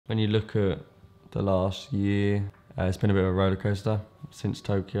When you look at the last year, it's been a bit of a roller coaster since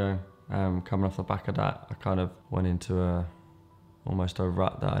Tokyo. Coming off the back of that, I kind of went into almost a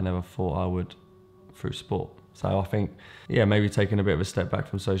rut that I never thought I would through sport. So I think, yeah, maybe taking a bit of a step back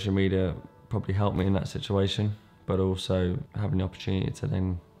from social media probably helped me in that situation, but also having the opportunity to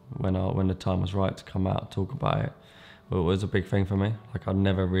then, when the time was right to come out and talk about it, well, it was a big thing for me. Like, I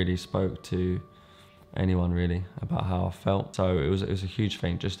never really spoke to anyone really about how I felt. So it was a huge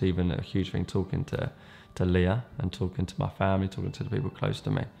thing, just even a huge thing talking to Leah and talking to my family, talking to the people close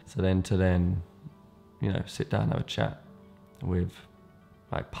to me. So then, you know, sit down and have a chat with,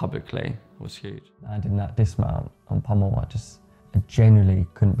 like, publicly was huge. And in that dismount on Pummel, I genuinely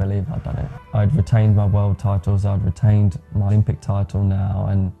couldn't believe I'd done it. I'd retained my world titles, I'd retained my Olympic title now,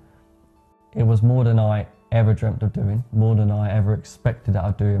 and it was more than I ever dreamt of doing, more than I ever expected that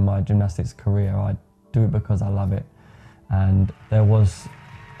I'd do in my gymnastics career. I'd do it because I love it. And there was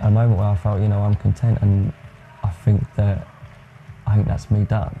a moment where I felt, you know, I'm content, and I think that's me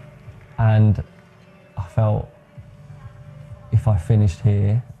done. And I felt if I finished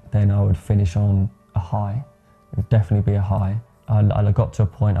here, then I would finish on a high. It would definitely be a high. I got to a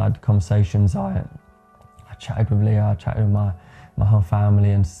point, I had conversations, I chatted with Leah, I chatted with my whole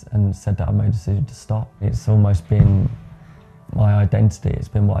family and said that I made a decision to stop. It's almost been my identity, it's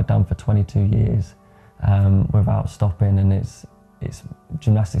been what I've done for 22 years without stopping, and it's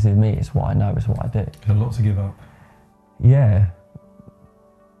gymnastics with me, it's what I know, it's what I do. A lot to give up. Yeah.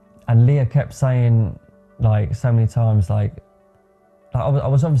 And Leah kept saying, like, so many times, like I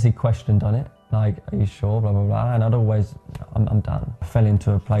was obviously questioned on it, like, are you sure, blah, blah, blah, and I'd always, I'm done. I fell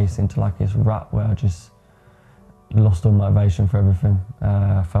into a place, into like this rut where I just lost all motivation for everything.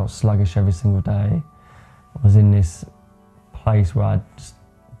 I felt sluggish every single day. I was in this place where I just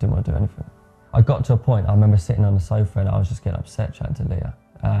didn't want to do anything. I got to a point, I remember sitting on the sofa and I was just getting upset chatting to Leah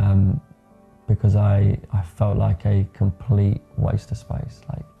because I felt like a complete waste of space.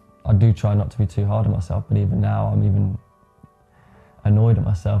 Like, I do try not to be too hard on myself, but even now I'm even annoyed at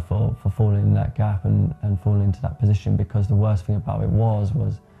myself for falling in that gap and falling into that position, because the worst thing about it was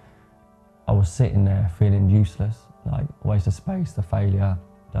I was sitting there feeling useless, like waste of space, the failure.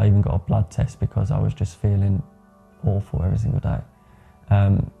 I even got a blood test because I was just feeling awful every single day.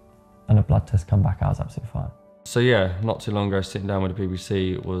 And a blood test come back, I was absolutely fine. So yeah, not too long ago, sitting down with the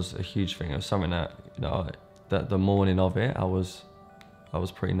BBC was a huge thing. It was something that, you know, that the morning of it, I was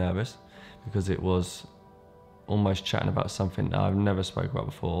pretty nervous, because it was almost chatting about something that I've never spoken about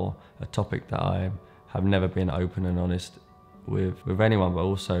before, a topic that I have never been open and honest with anyone, but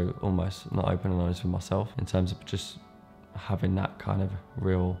also almost not open and honest with myself, in terms of just having that kind of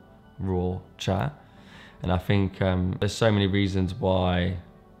real, raw chat. And I think there's so many reasons why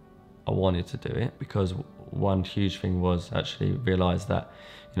I wanted to do it, because one huge thing was actually realise that,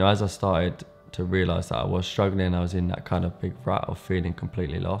 you know, as I started to realise that I was struggling, I was in that kind of big rut of feeling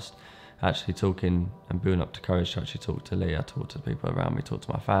completely lost, actually talking and building up the courage to actually talk to Leah, talk to the people around me, talk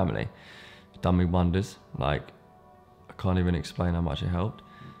to my family, it's done me wonders. Like, I can't even explain how much it helped.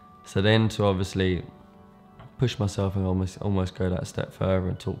 So then to obviously push myself and almost go that step further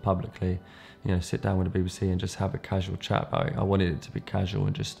and talk publicly, you know, sit down with the BBC and just have a casual chat about it. I wanted it to be casual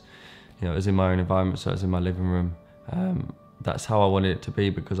and just, you know, it was in my own environment, so it was in my living room. That's how I wanted it to be,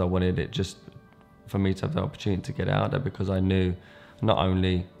 because I wanted it just for me to have the opportunity to get out there, because I knew not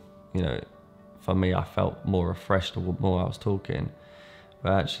only, you know, for me, I felt more refreshed the more I was talking,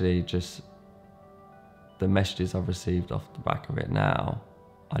 but actually just the messages I've received off the back of it now,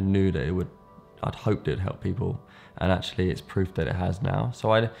 I knew that I'd hoped it'd help people, and actually it's proof that it has now. So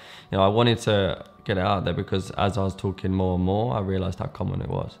I wanted to get it out there, because as I was talking more and more, I realised how common it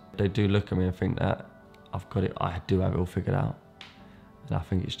was. They do look at me and think that I do have it all figured out. And I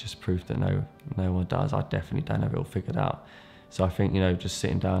think it's just proof that no one does. I definitely don't have it all figured out. So I think, you know, just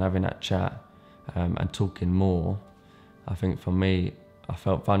sitting down, having that chat and talking more, I think for me, I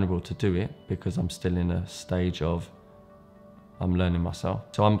felt vulnerable to do it, because I'm still in a stage of, I'm learning myself.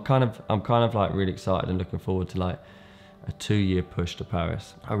 So I'm kind of like really excited and looking forward to like a 2-year push to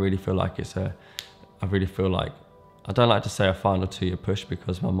Paris. I really feel like I don't like to say a final 2-year push,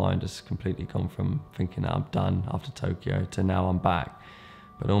 because my mind has completely gone from thinking that I'm done after Tokyo to now I'm back.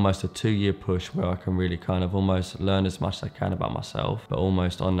 But almost a 2-year push where I can really kind of almost learn as much as I can about myself, but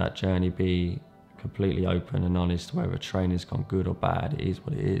almost on that journey be completely open and honest. Whether training's gone good or bad, it is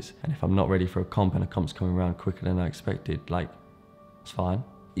what it is. And if I'm not ready for a comp and a comp's coming around quicker than I expected, like, it's fine.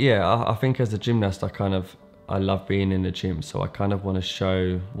 Yeah, I think as a gymnast, I I love being in the gym, so I kind of want to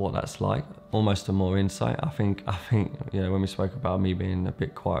show what that's like, almost a more insight. I think, you know, when we spoke about me being a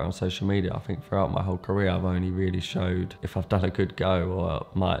bit quiet on social media, I think throughout my whole career, I've only really showed if I've done a good go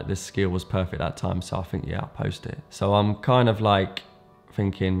or this skill was perfect that time. So I think, yeah, I'll post it. So I'm kind of like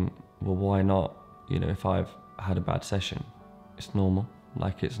thinking, well, why not? You know, if I've had a bad session, it's normal.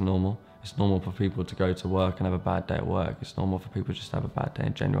 Like, it's normal. It's normal for people to go to work and have a bad day at work. It's normal for people just to have a bad day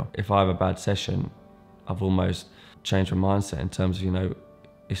in general. If I have a bad session, I've almost changed my mindset in terms of, you know,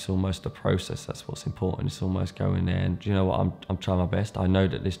 it's almost the process that's what's important. It's almost going there and, you know what, I'm trying my best. I know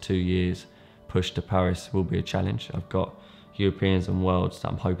that this 2 years push to Paris will be a challenge. I've got Europeans and Worlds that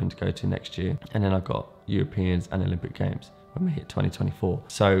I'm hoping to go to next year. And then I've got Europeans and Olympic Games when we hit 2024.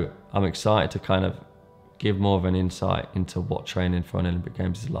 So I'm excited to kind of give more of an insight into what training for an Olympic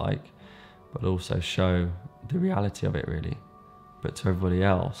Games is like, but also show the reality of it really. But to everybody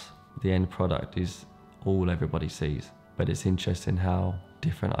else, the end product is all everybody sees. But it's interesting how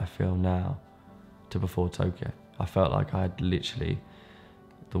different I feel now to before Tokyo. I felt like I had literally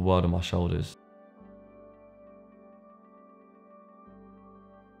the world on my shoulders.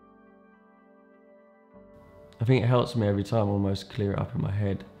 I think it helps me every time almost clear it up in my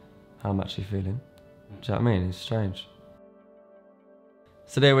head how I'm actually feeling. Do you know what I mean? It's strange.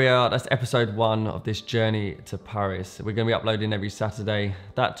 So there we are, that's episode 1 of this journey to Paris. We're gonna be uploading every Saturday.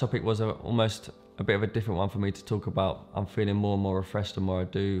 That topic was almost a bit of a different one for me to talk about. I'm feeling more and more refreshed the more I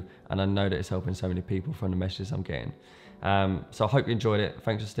do, and I know that it's helping so many people from the messages I'm getting. So I hope you enjoyed it.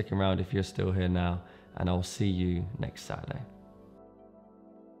 Thanks for sticking around if you're still here now, and I'll see you next Saturday.